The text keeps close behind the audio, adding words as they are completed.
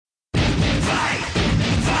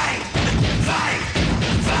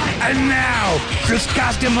And now, Chris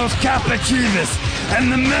Costimos Capachivis and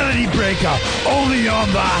the Melody Breaker, only on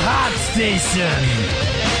the Hot Station.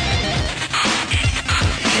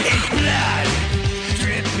 It's blood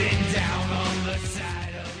dripping down on the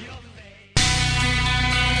side of your face.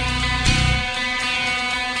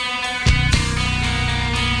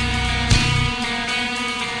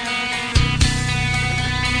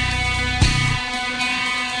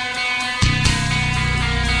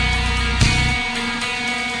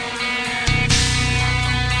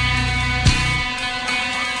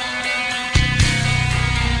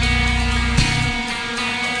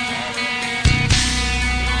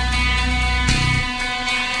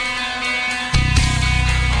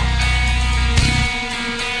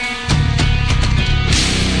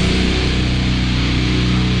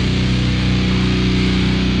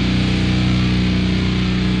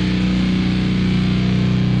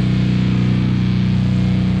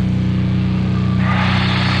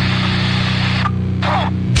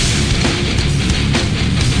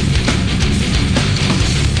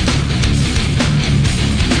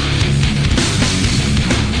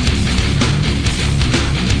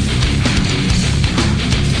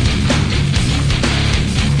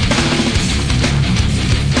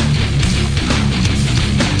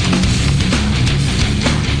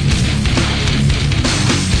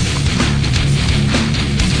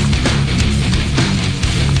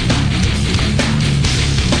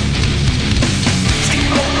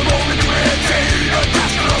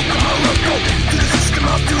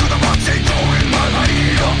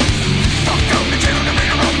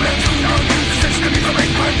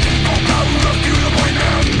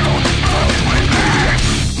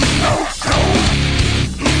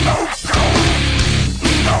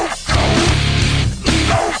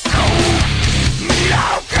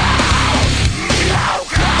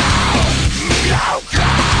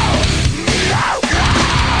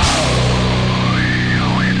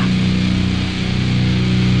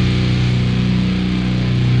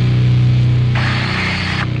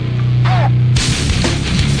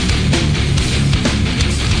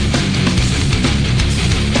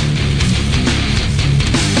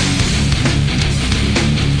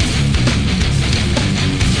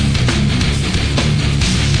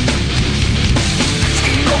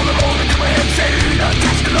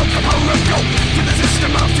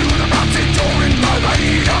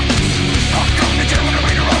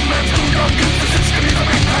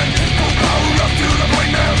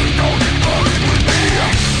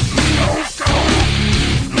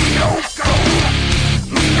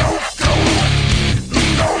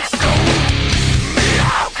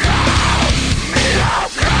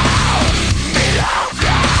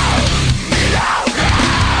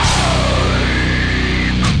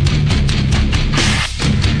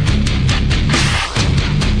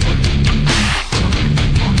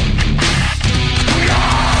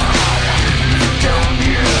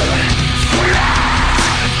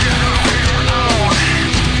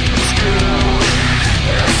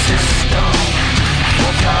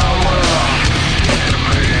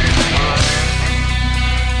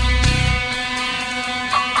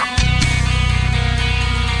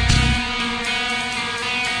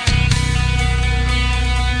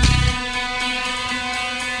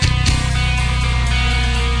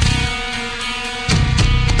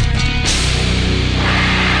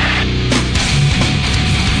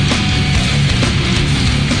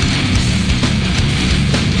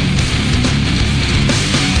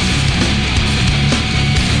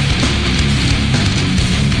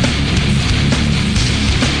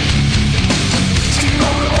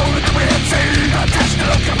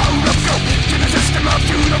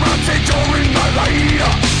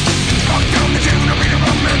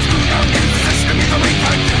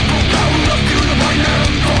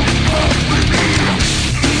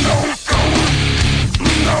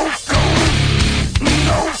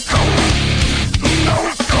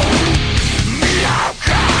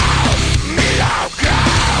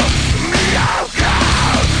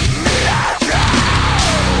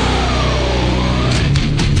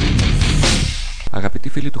 Αγαπητοί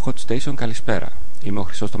φίλοι του Hot Station, καλησπέρα. Είμαι ο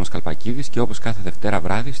Χρυσόστομος Καλπακίδης και όπως κάθε Δευτέρα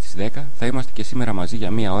βράδυ στις 10 θα είμαστε και σήμερα μαζί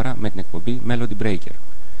για μία ώρα με την εκπομπή Melody Breaker.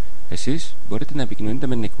 Εσείς μπορείτε να επικοινωνείτε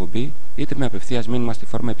με την εκπομπή είτε με απευθείας μήνυμα στη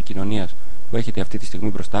φόρμα επικοινωνίας που έχετε αυτή τη στιγμή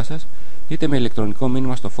μπροστά σας, είτε με ηλεκτρονικό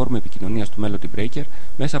μήνυμα στο φόρμα επικοινωνίας του Melody Breaker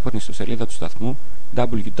μέσα από την ιστοσελίδα του σταθμού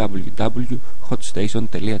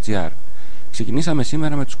www.hotstation.gr. Ξεκινήσαμε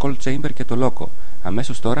σήμερα με τους Cold Chamber και το Loco.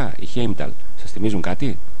 Αμέσως τώρα η Heimdall. Σας θυμίζουν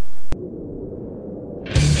κάτι?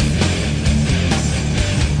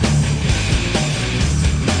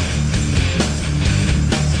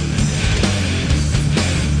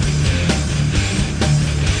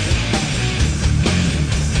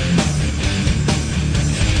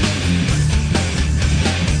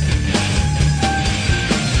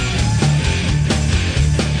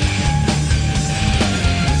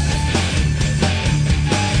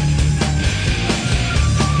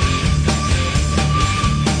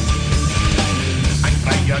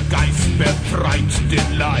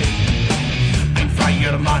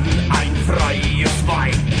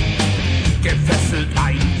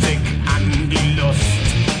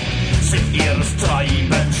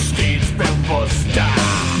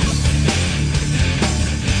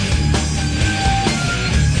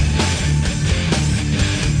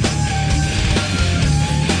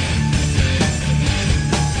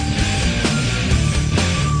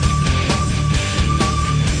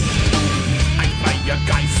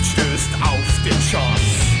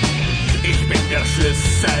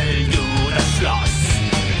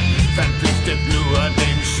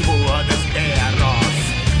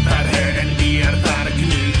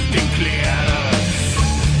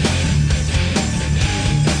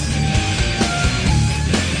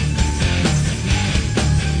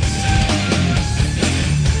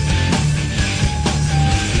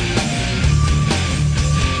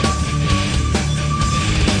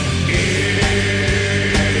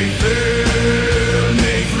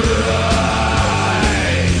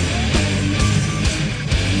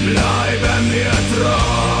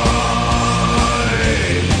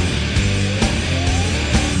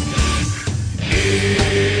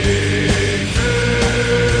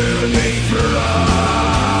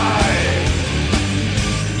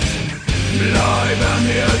 bleibe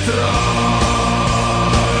mir treu.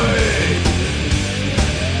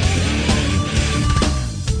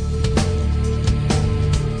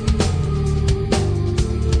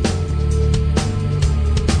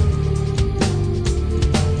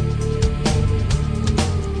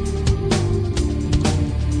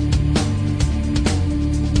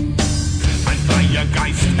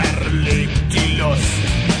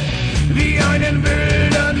 Wie einen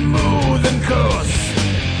wilden Musenkurs.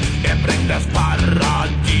 Er bringt das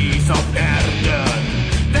Paradies auf Erden,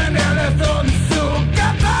 denn er lässt uns zu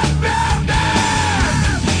Göttern werden.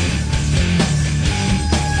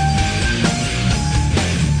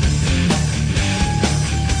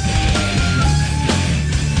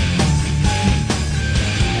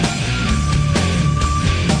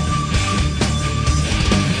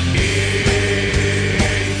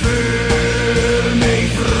 Ich fühl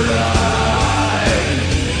mich frei,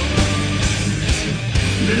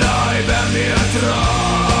 bleibe mir treu.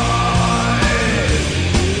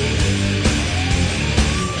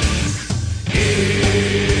 Ich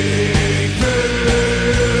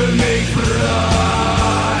fühl mich frei,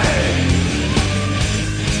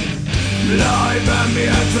 bleibe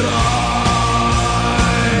mir treu.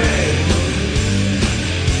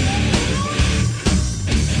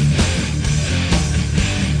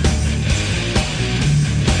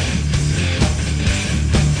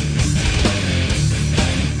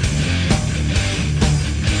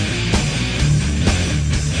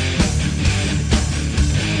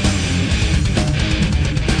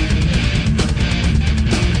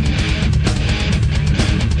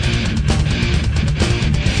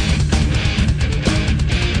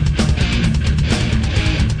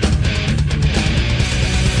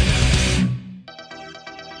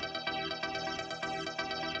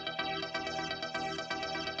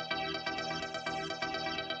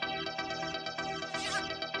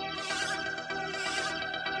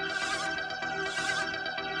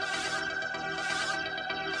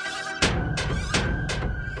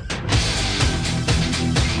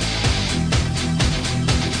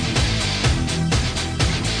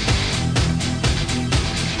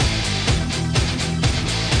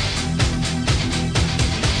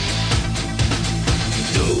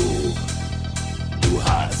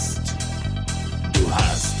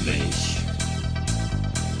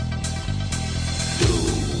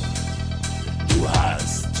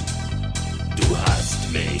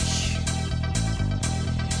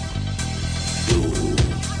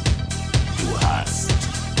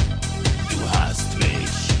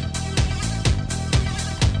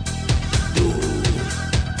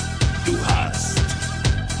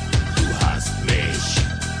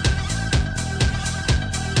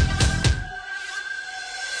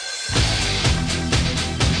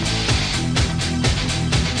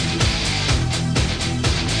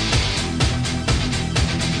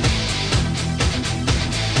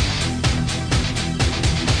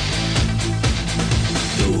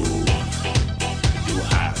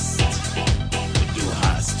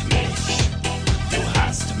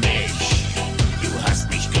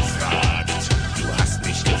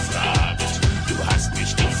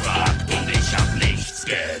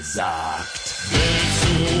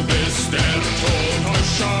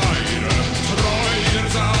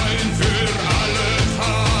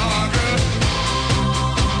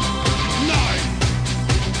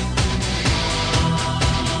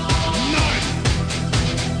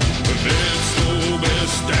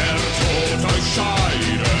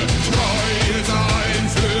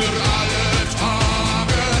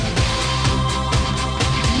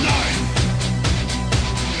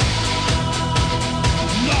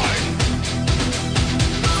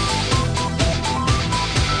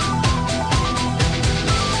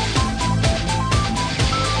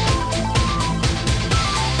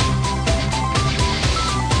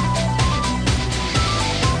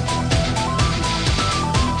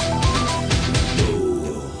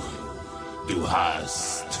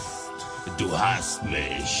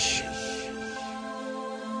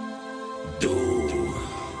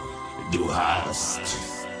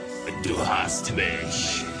 Du hast mich.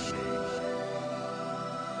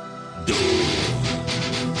 Du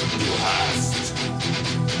hast mich.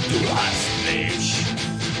 Du hast mich.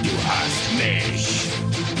 Du hast mich.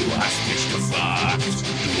 Du hast mich gefragt.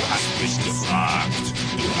 Du hast mich gefragt.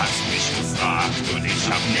 Du hast mich gefragt und ich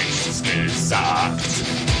hab nichts gesagt.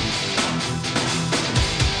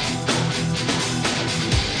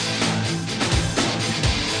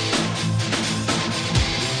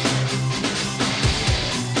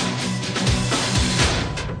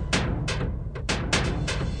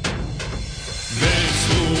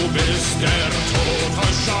 Bis der Tod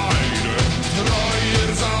euch scheidet, treuer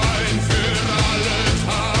sein für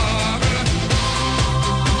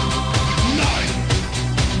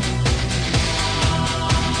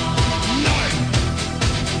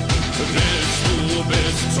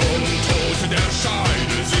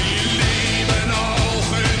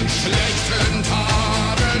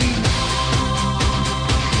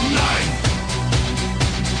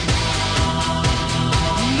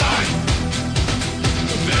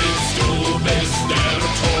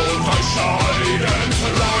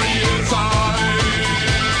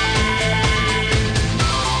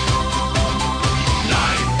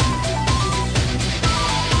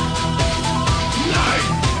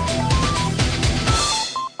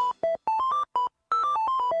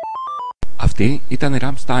Αυτή ήταν η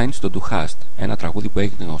Rammstein στο Du Hast, ένα τραγούδι που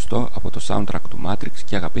έγινε γνωστό από το soundtrack του Matrix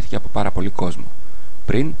και αγαπήθηκε από πάρα πολύ κόσμο.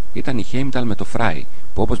 Πριν ήταν η Heimdall με το Fry,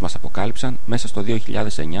 που όπως μας αποκάλυψαν μέσα στο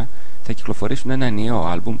 2009 θα κυκλοφορήσουν ένα ενιαίο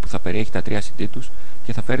άλμπουμ που θα περιέχει τα 3 CD τους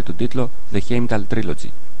και θα φέρει τον τίτλο The Heimdall Trilogy.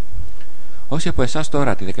 Όσοι από εσάς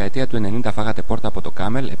τώρα τη δεκαετία του 90 φάγατε πόρτα από το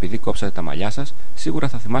Camel επειδή κόψατε τα μαλλιά σας, σίγουρα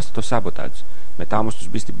θα θυμάστε το Sabotage. Μετά όμως τους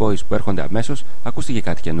Beastie Boys που έρχονται αμέσως, ακούστηκε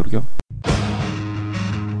κάτι καινούριο.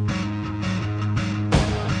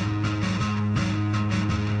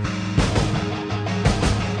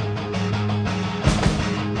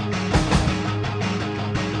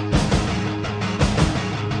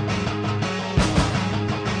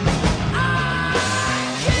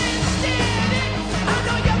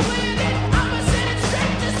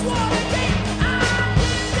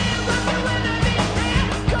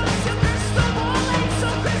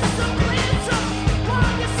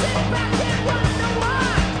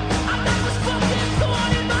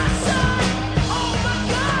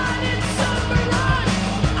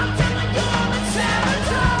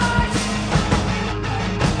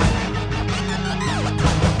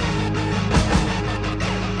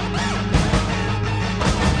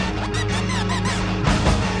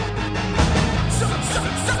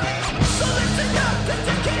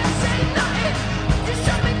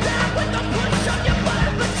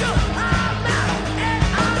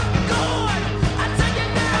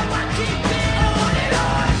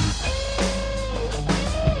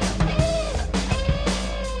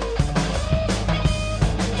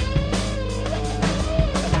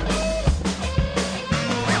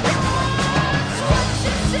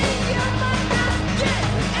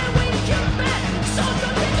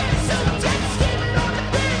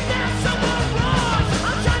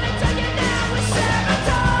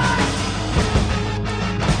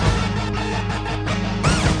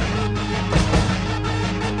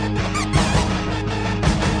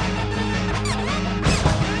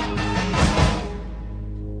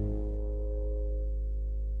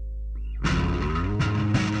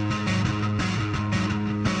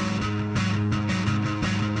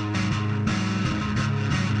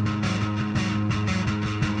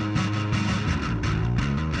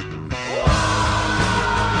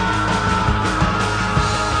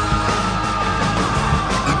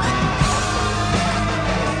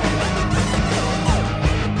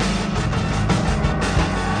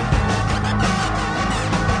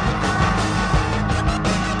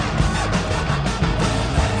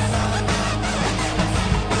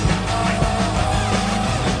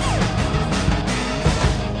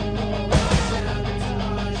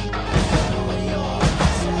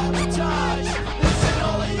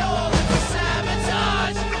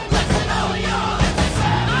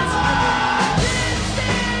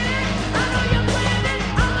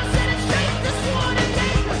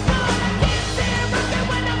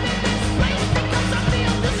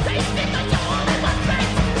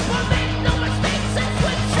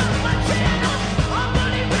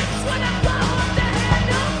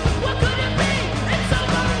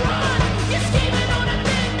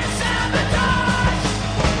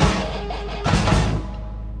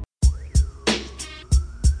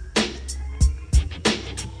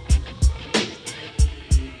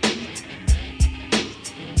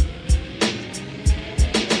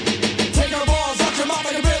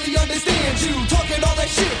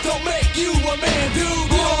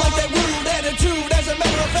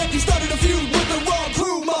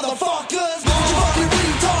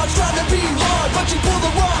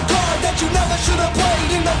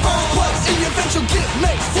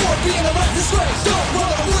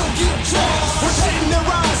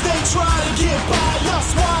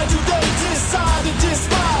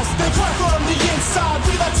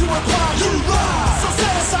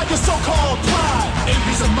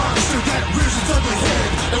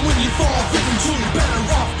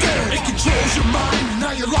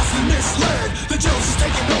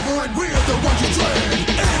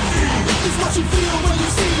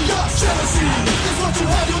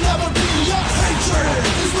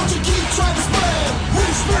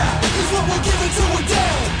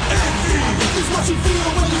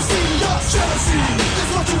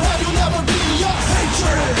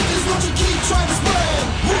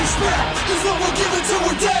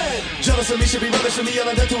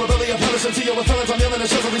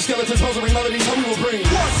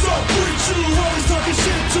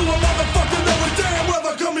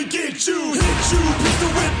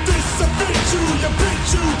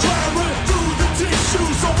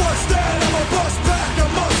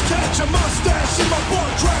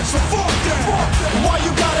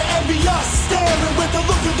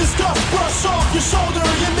 Brush off your shoulder,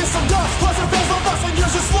 you miss some dust. Plus, her face, my bust, and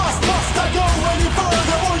yours just lost. Must I go?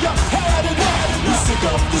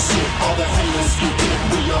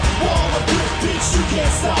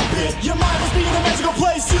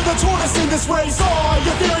 this race. All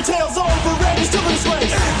your fairy tales over and you're still in this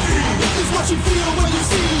race. Envy is what you feel when you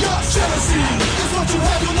see us. Jealousy is what you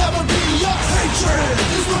have, you'll never be us. Hatred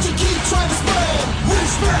is what you keep trying to spread.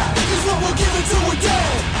 Respect is what we'll give until we're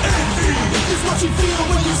dead. Envy is what you feel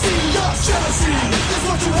when you see us. Jealousy is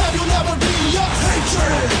what you have, you'll never be us.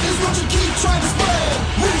 Hatred is what you keep trying to spread.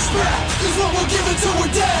 Respect is what we'll give until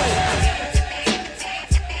we're dead.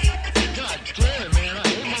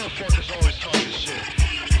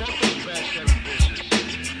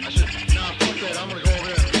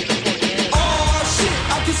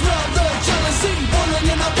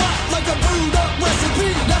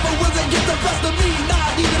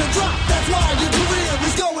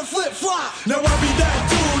 Now I'll be that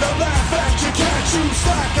dude, I laugh at you, catch you,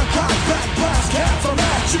 slack, I cock back, blast cats, I'm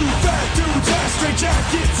at you, fat dudes, ass straight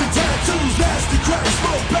jackets and tattoos, nasty crack,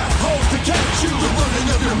 smoke back, holes to catch you. The running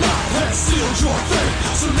of your mouth has sealed your fate,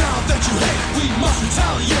 so now that you hate, we must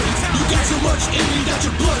retaliate. You got so much in me that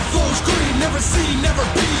your blood flows green, never see, never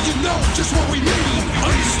be, you know just what we mean.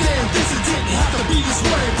 Understand this, it didn't have to be this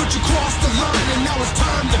way, but you crossed the line and now it's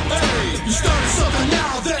time to pay. You started something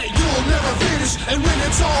now that you'll never finish, and when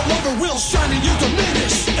it's all over, we'll shine and you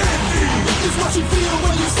diminish. Envy is what you feel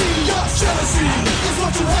when you see us. Jealousy is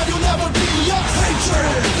what you have, you'll never be us.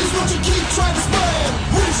 Hatred is what you keep trying to spread.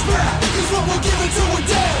 Respect is what we'll give until we're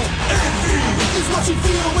dead. Envy is what you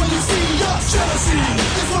feel when you see us. Jealousy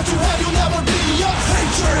is what you have, you'll never be us.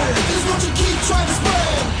 Hatred is what you keep trying to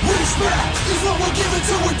spread. Respect is what we'll give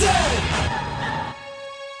until we're dead.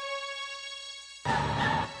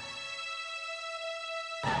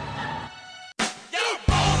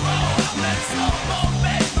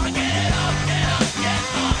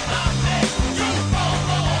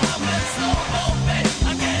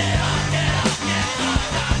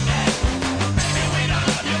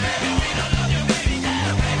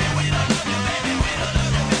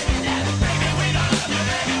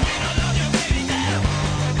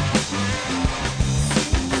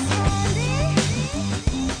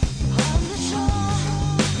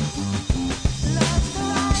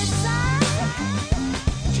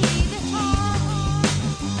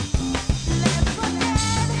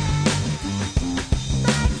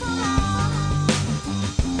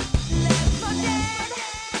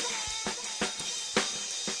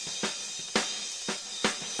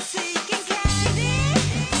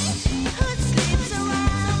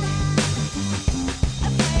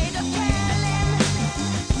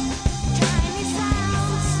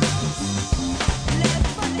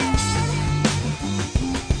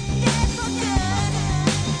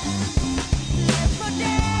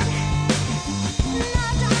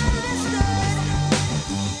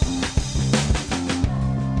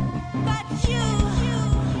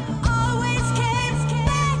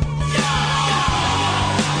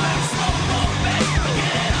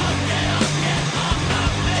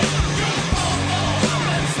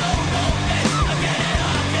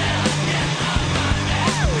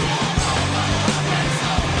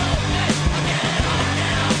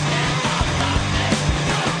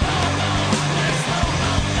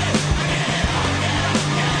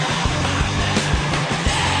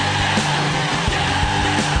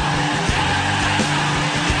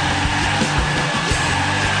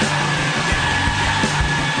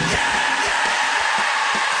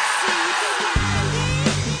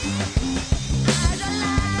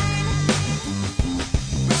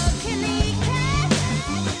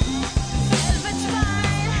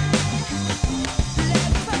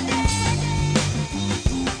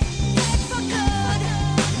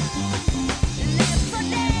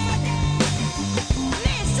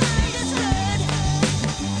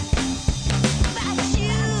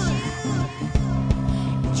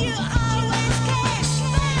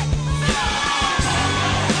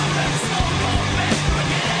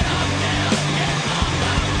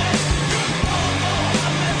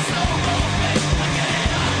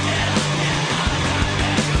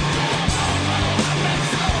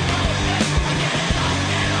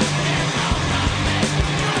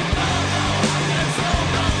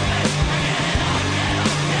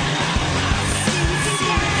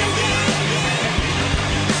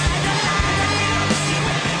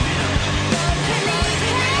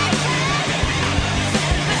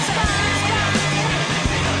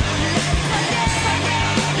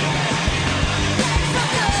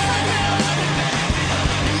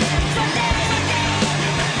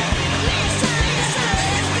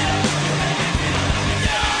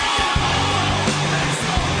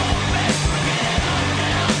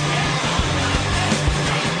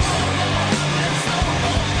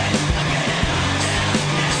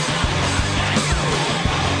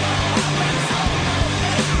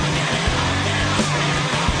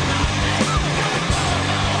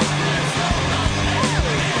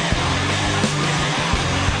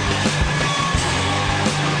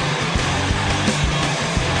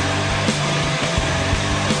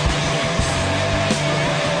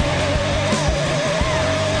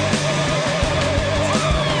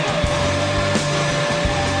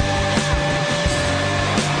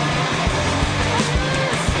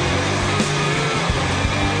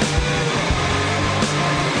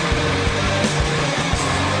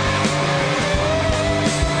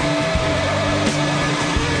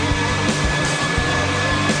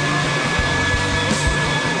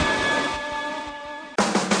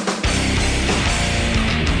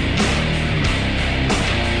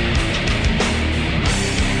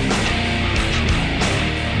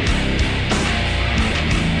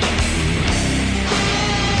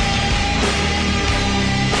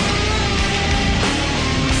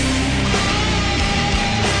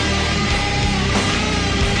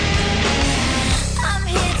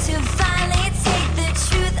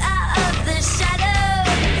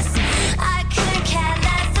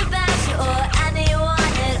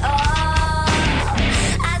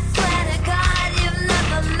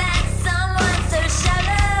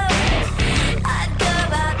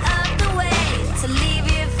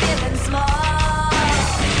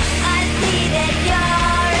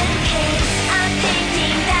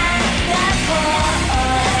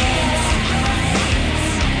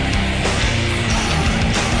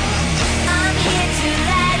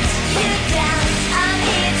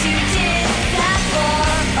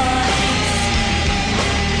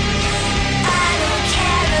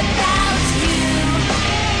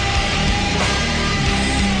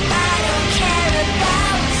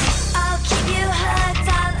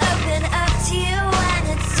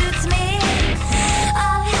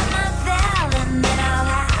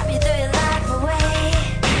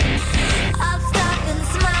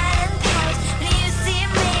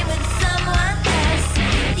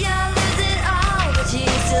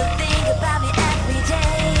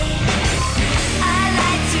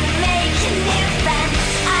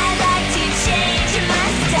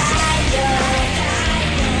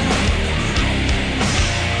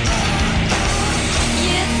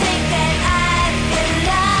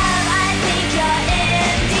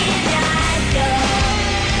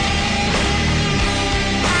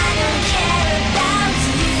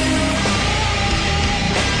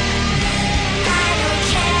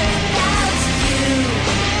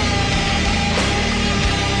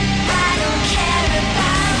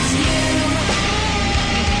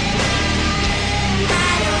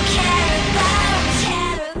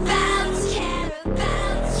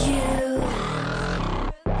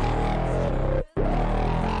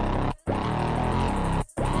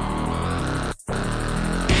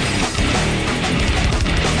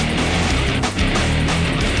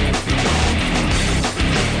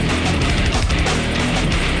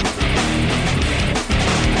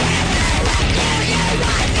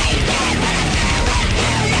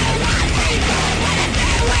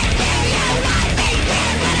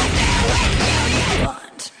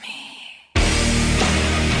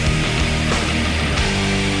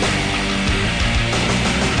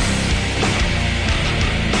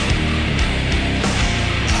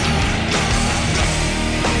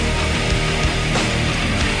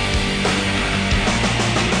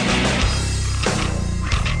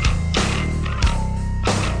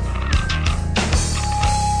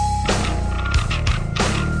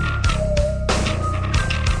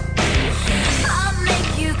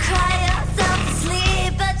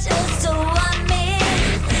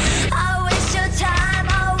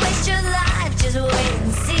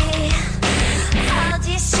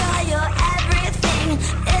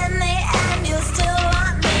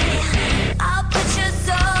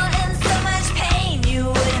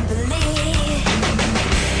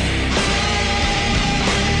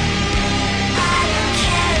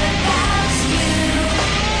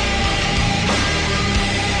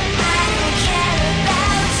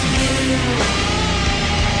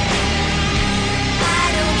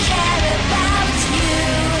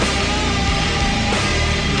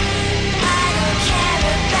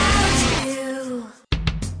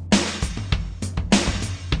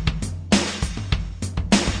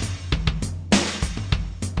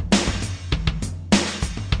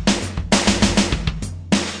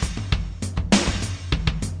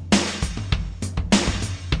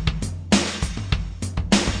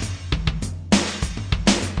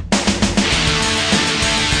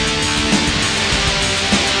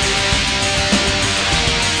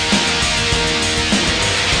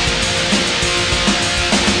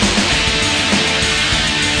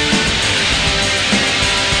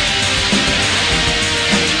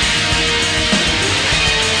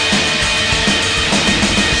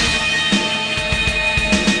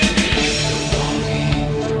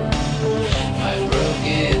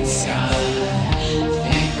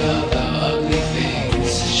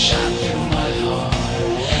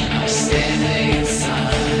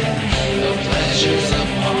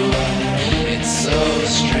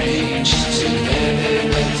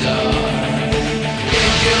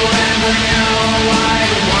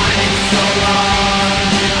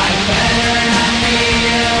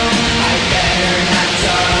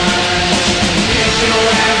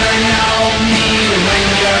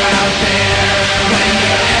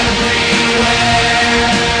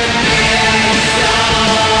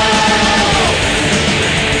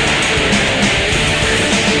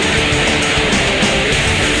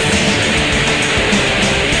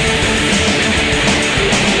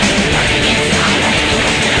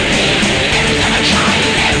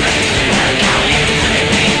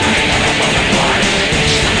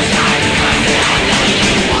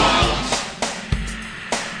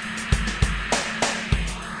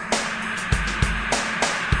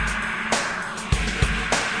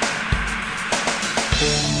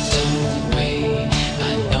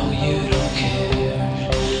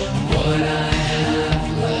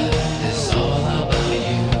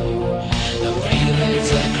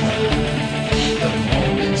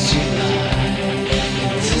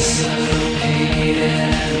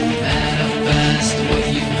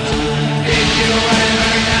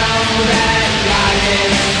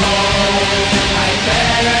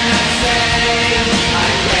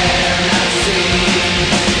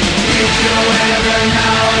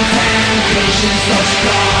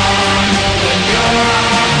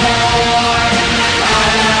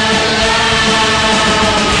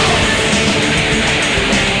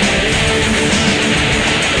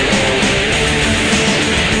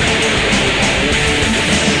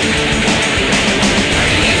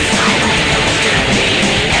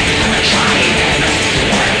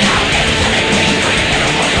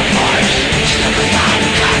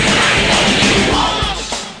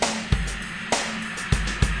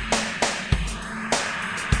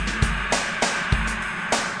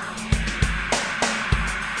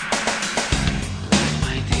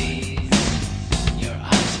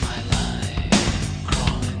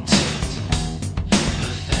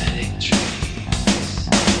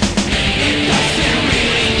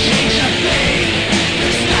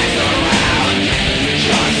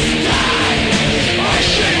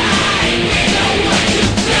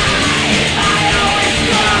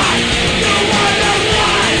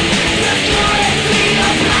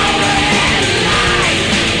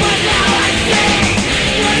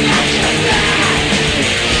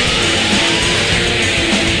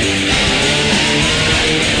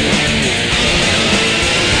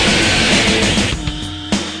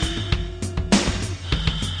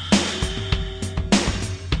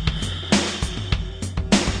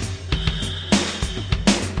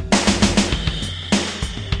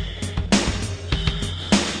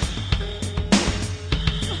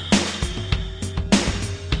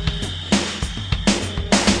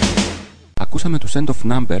 Ακούσαμε τους End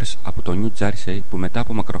of Numbers από το New Jersey που μετά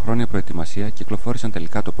από μακροχρόνια προετοιμασία κυκλοφόρησαν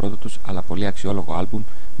τελικά το πρώτο τους αλλά πολύ αξιόλογο άλμπουμ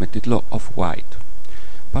με τίτλο Off-White.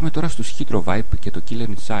 Πάμε τώρα στους Hydro Vibe και το Killer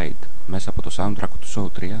Inside μέσα από το soundtrack του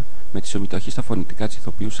Show 3 με τη συμμετοχή στα φωνητικά της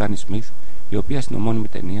ηθοποιού Sunny Smith, η οποία στην ομώνυμη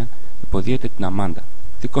ταινία υποδίεται την Αμάντα.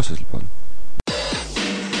 Δικό σας λοιπόν.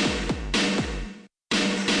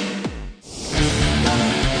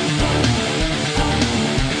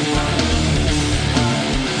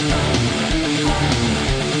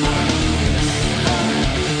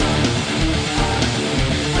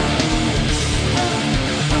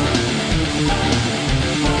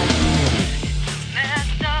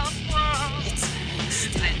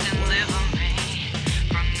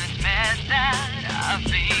 I've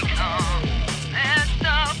become messed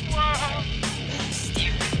up world.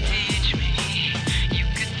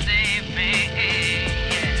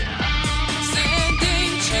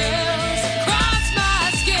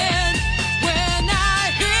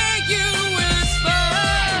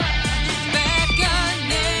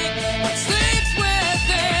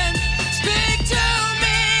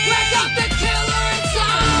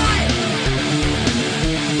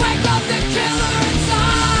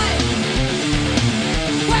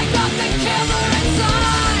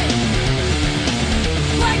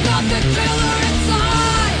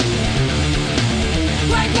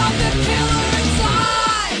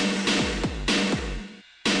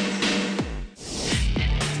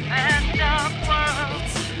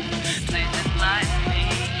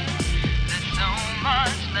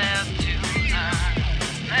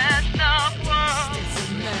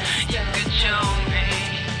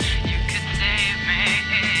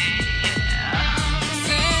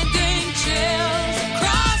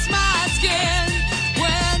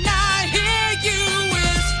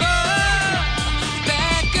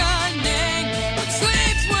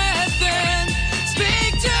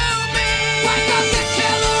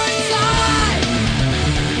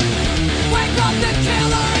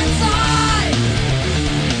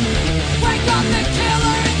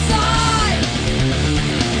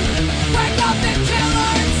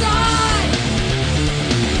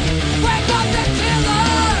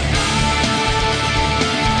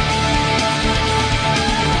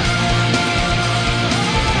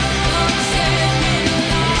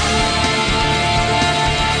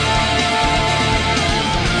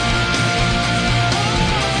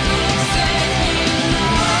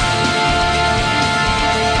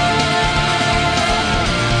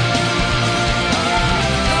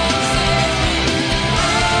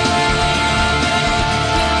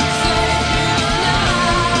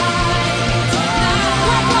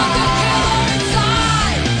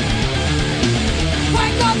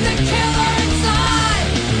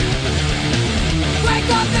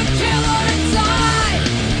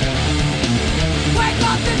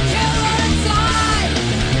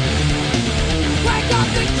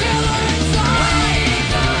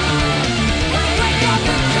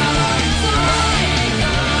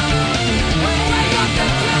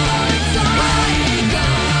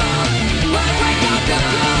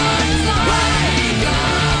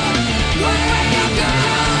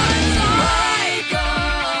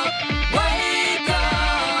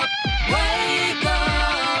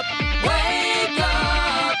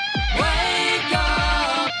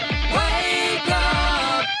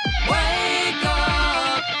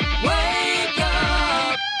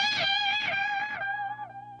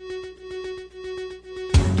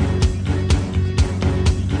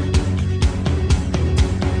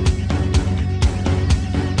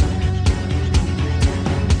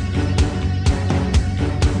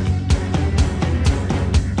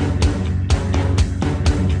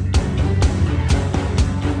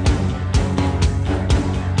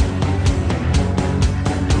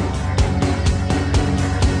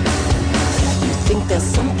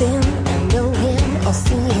 nothing, and knowing or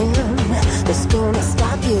seeing that's gonna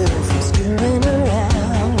stop you from screwing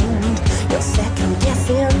around. You're second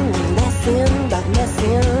guessing and messing by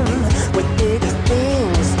messing with bigger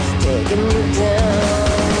things taking you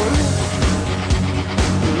down.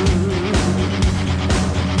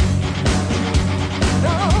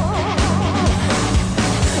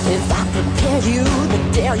 If I prepare you, then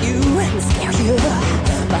dare you and scare you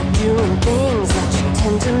by doing things that you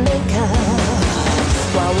tend to make up.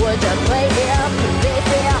 Why would you play here, play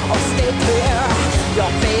fair, or stay clear?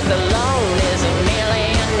 Your faith alone isn't nearly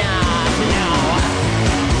enough, no.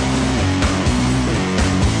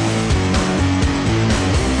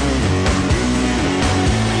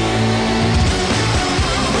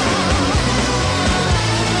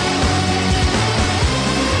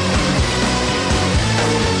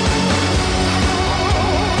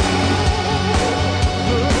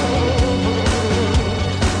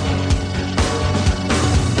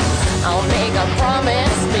 I'll make a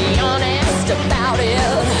promise, be honest about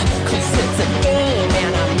it, 'cause it's a game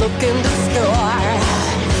and I'm looking to score.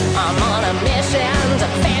 I'm on a mission to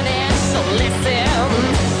finish, so listen.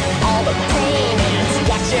 All the pain is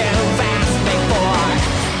what you've asked me for.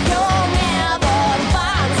 You'll never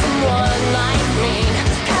find someone like me,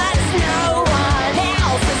 'cause no one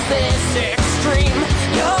else is this extreme.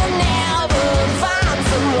 You'll never find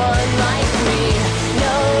someone like me,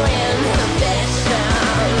 no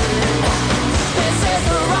inhibition. This is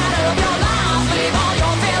the ride of your life, leave all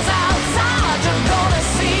your fears outside. You're gonna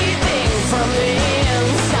see things from the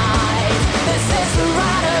inside. This is the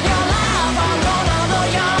ride of your life, I'm gonna blow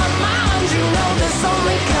your mind. You know this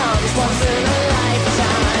only comes once in a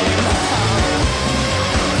lifetime.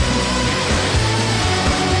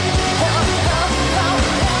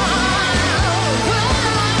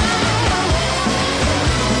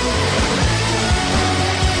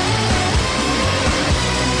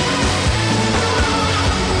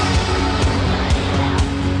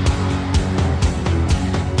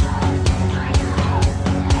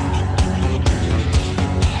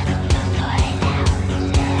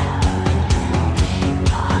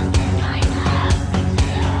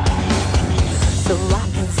 So I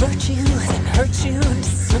pervert you and hurt you,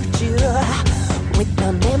 desert you with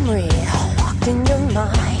my memory locked in your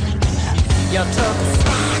mind. You took a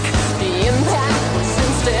stock, the impact was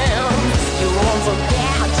instant. You won't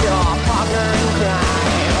forget your partner in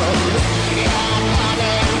crime. Your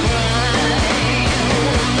partner in crime.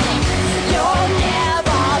 You'll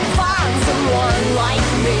never find someone like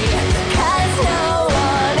me, 'cause no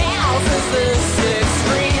one else is this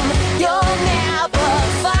extreme. You'll never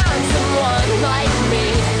find someone like me,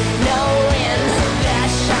 no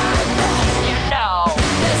inhibition. You know,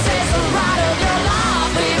 this is the ride of your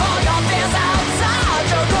life, leave all your fears outside.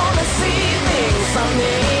 You're gonna see things from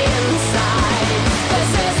the inside.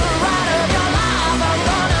 This is the ride of your life, I'm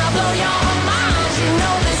gonna blow your mind. You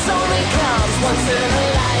know this only comes once in a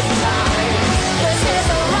lifetime. This is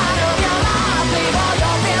the ride of your life, leave all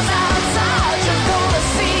your fears outside. You're gonna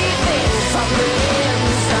see things from the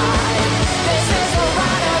inside. This is the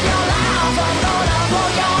ride of your life, I'm gonna blow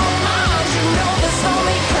your mind. You know this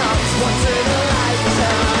only comes once in a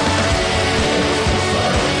lifetime.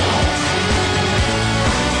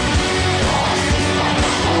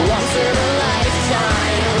 Once in a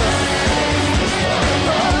lifetime.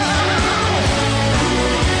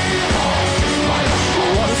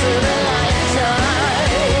 Once in a lifetime.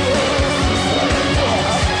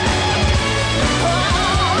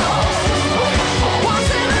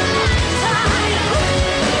 Once in a lifetime.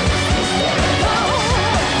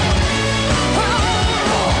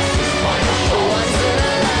 Once in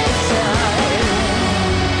a lifetime.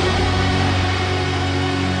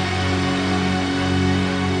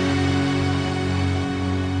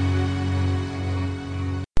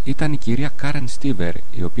 Ήταν η κυρία Karen Stever,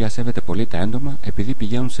 η οποία σέβεται πολύ τα έντομα επειδή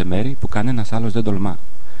πηγαίνουν σε μέρη που κανένας άλλος δεν τολμά.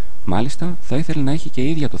 Μάλιστα, θα ήθελε να έχει και η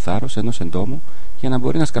ίδια το θάρρος ενός εντόμου για να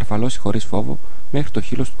μπορεί να σκαρφαλώσει χωρίς φόβο μέχρι το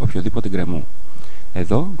χείλος οποιοδήποτε γκρεμού.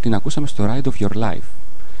 Εδώ την ακούσαμε στο Ride of Your Life.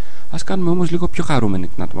 Ας κάνουμε όμως λίγο πιο χαρούμενη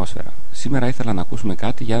την ατμόσφαιρα. Σήμερα ήθελα να ακούσουμε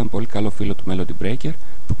κάτι για έναν πολύ καλό φίλο του Melody Breaker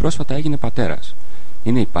που πρόσφατα έγινε πατέρας.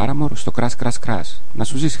 Είναι η Paramore στο Crash Crash Crash. Να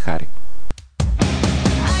σου ζήσει χάρη.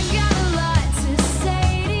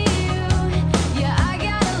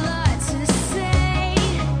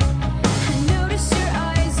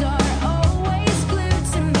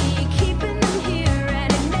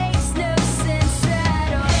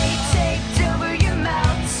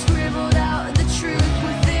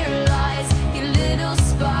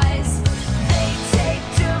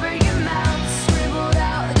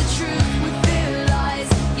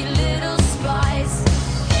 Little spies.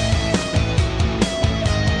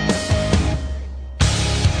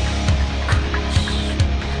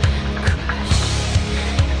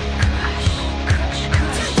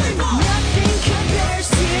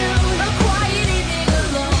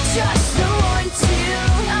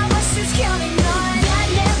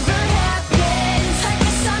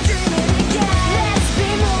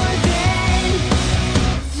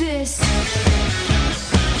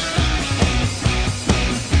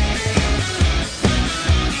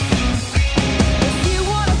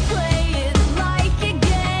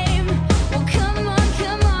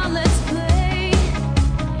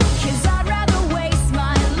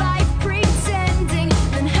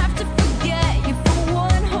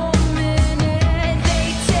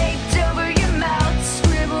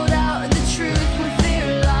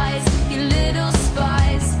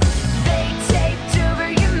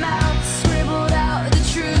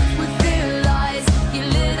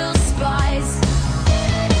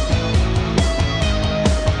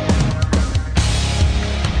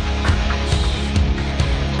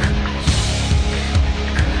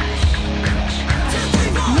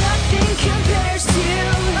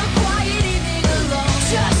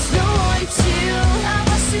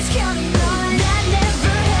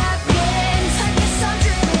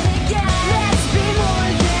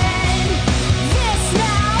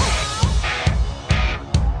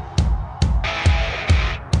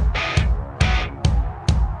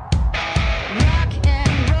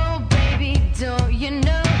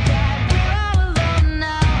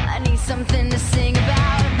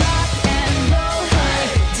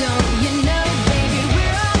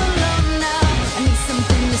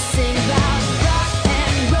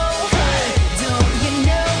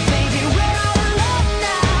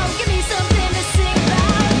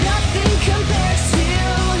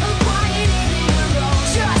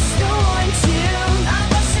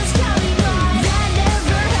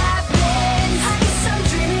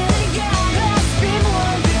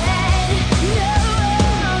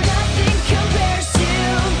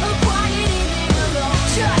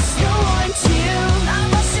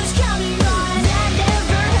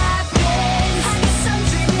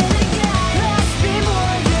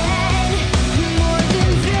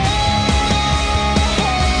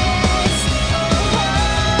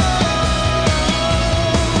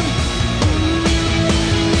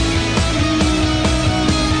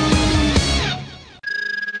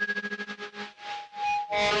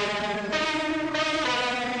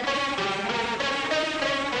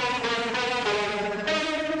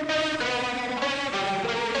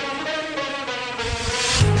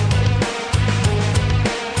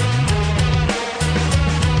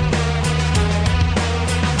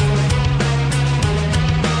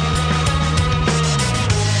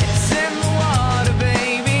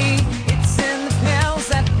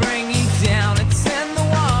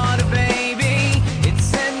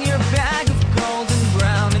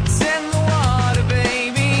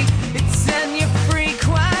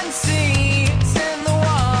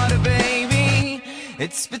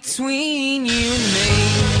 between you and me.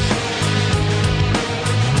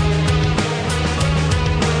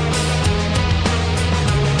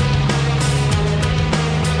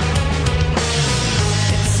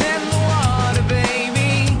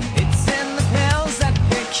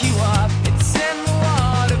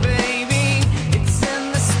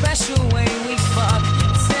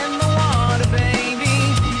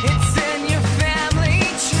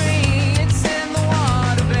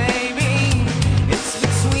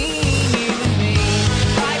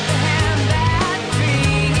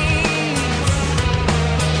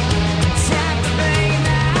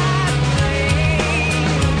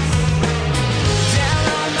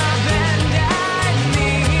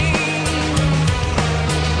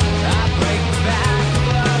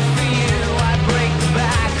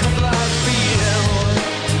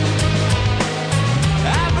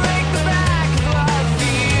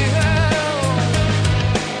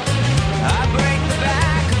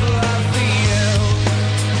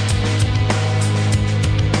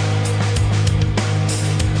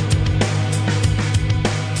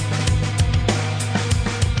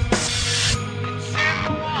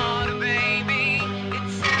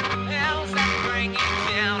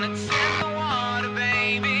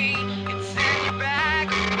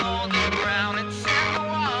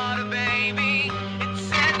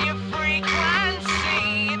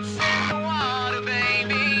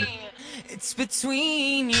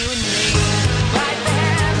 Between you and me, like the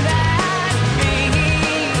hand that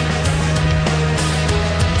beats,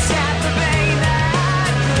 tap the vein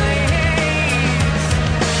that bleeds,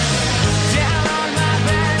 down on my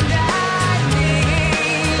bended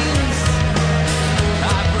knees.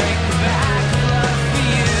 I break the back of love for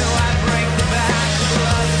you. I break the back of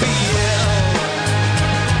love for you.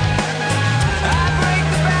 I break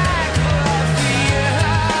the back of love for you.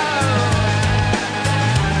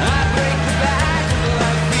 I break the back of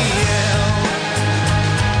love for you.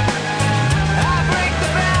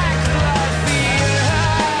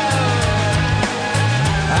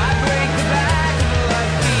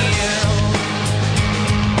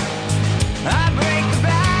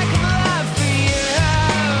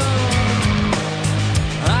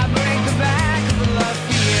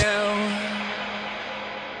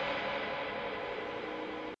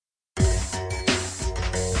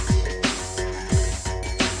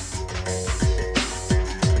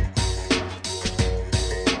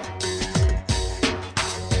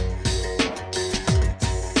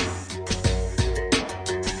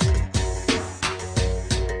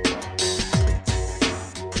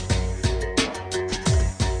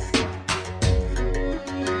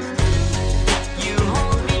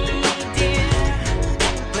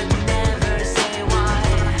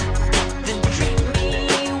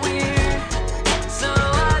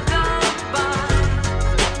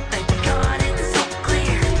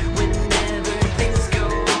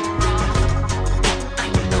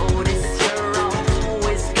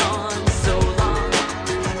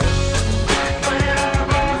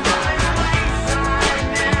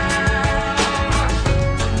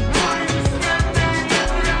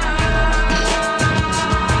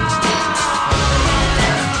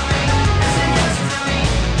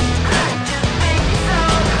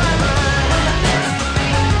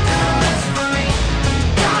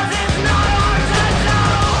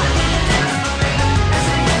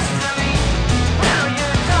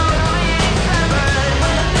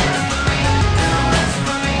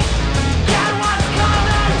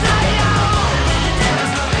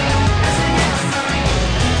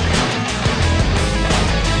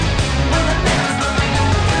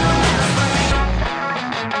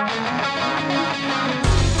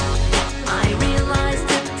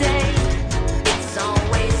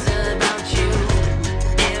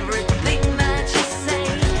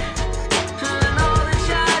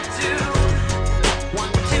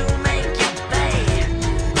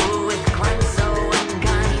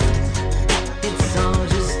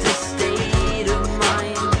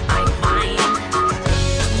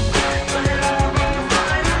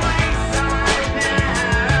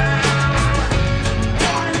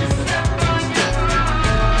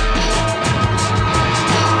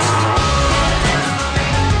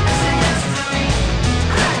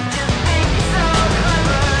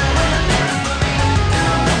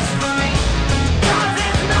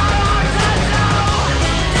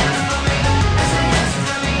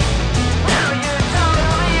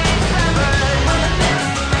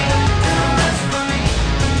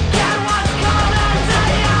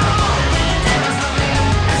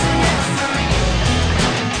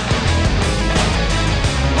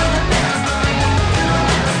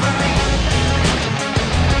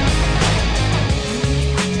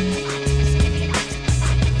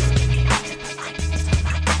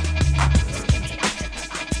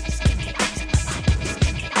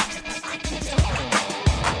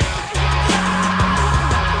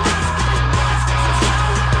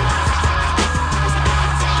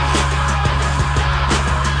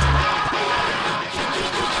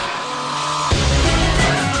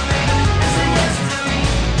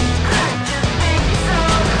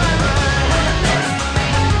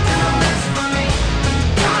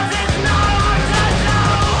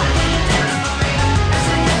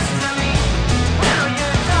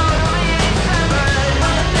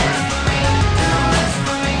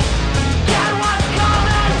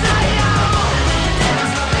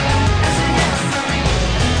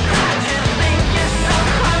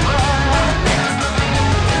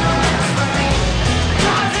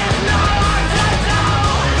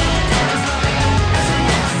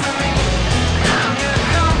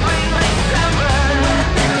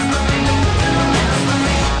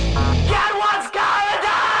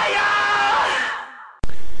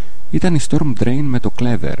 Ήταν η Storm Drain με το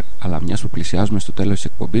Clever, αλλά μιας που πλησιάζουμε στο τέλος της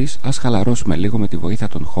εκπομπής, ας χαλαρώσουμε λίγο με τη βοήθεια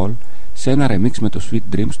των Hall σε ένα remix με το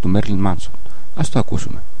Sweet Dreams του Marilyn Manson. Ας το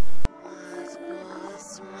ακούσουμε.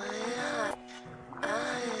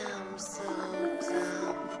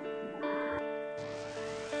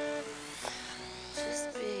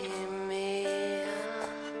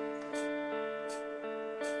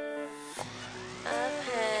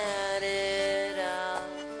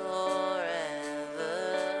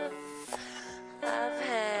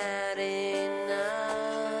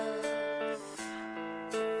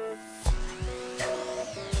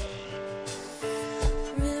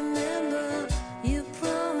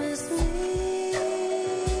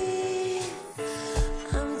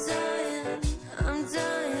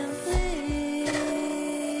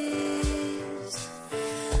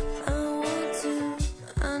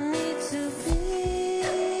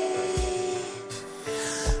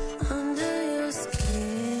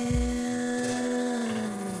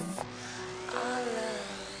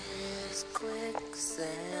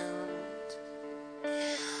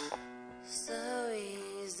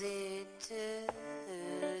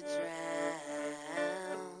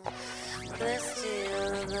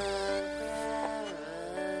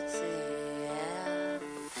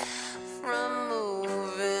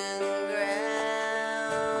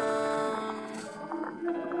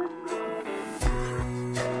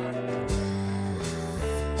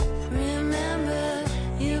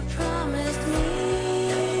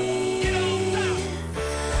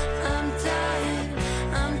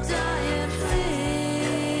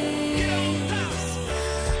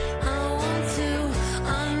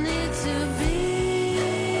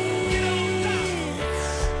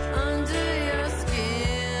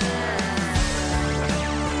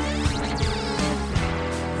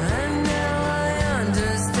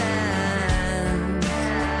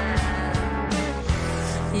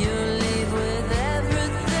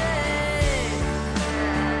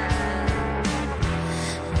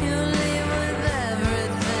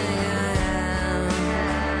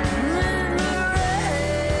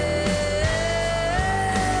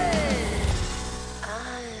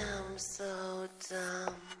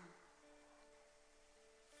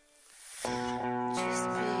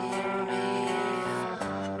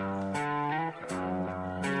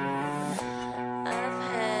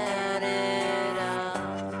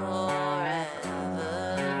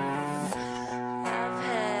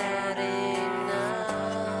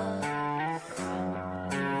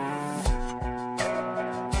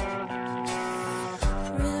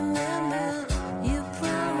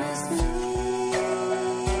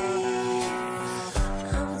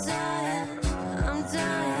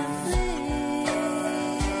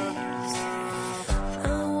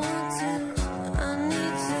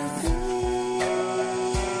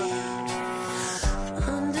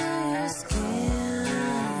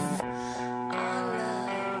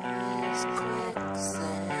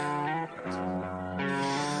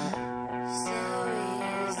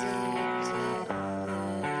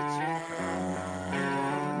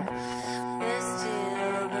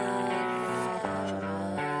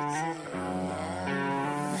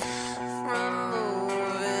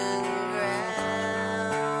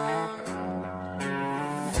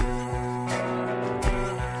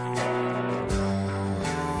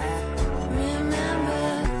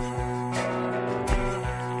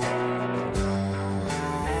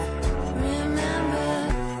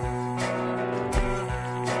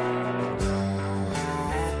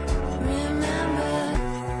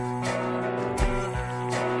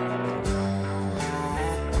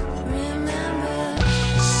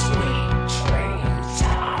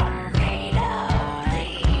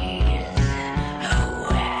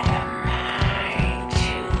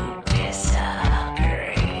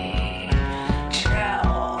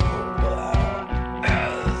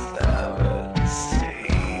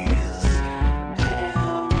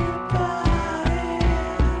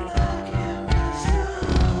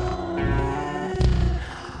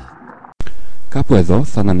 Κάπου εδώ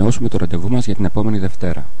θα ανανεώσουμε το ραντεβού μας για την επόμενη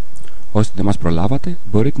Δευτέρα. Όσοι δεν μας προλάβατε,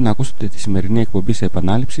 μπορείτε να ακούσετε τη σημερινή εκπομπή σε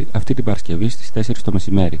επανάληψη αυτή την Παρασκευή στις 4 το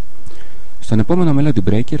μεσημέρι. Στον επόμενο Melody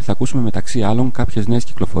Breaker θα ακούσουμε μεταξύ άλλων κάποιες νέες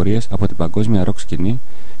κυκλοφορίες από την παγκόσμια rock σκηνή,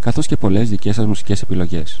 καθώς και πολλές δικές σας μουσικές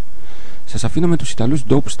επιλογές. Σας αφήνω με τους Ιταλούς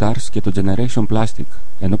Dope Stars και το Generation Plastic,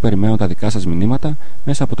 ενώ περιμένω τα δικά σας μηνύματα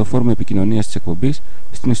μέσα από το φόρουμ επικοινωνίας της εκπομπής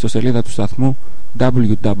στην ιστοσελίδα του σταθμού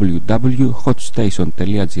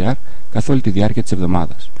www.hotstation.gr καθ' όλη τη διάρκεια της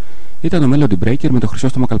εβδομάδας. Ήταν ο Melody Breaker με το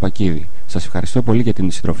Χρυσόστομο Καλπακίδη. Σας ευχαριστώ πολύ για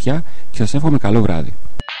την συντροφιά και σας εύχομαι καλό βράδυ.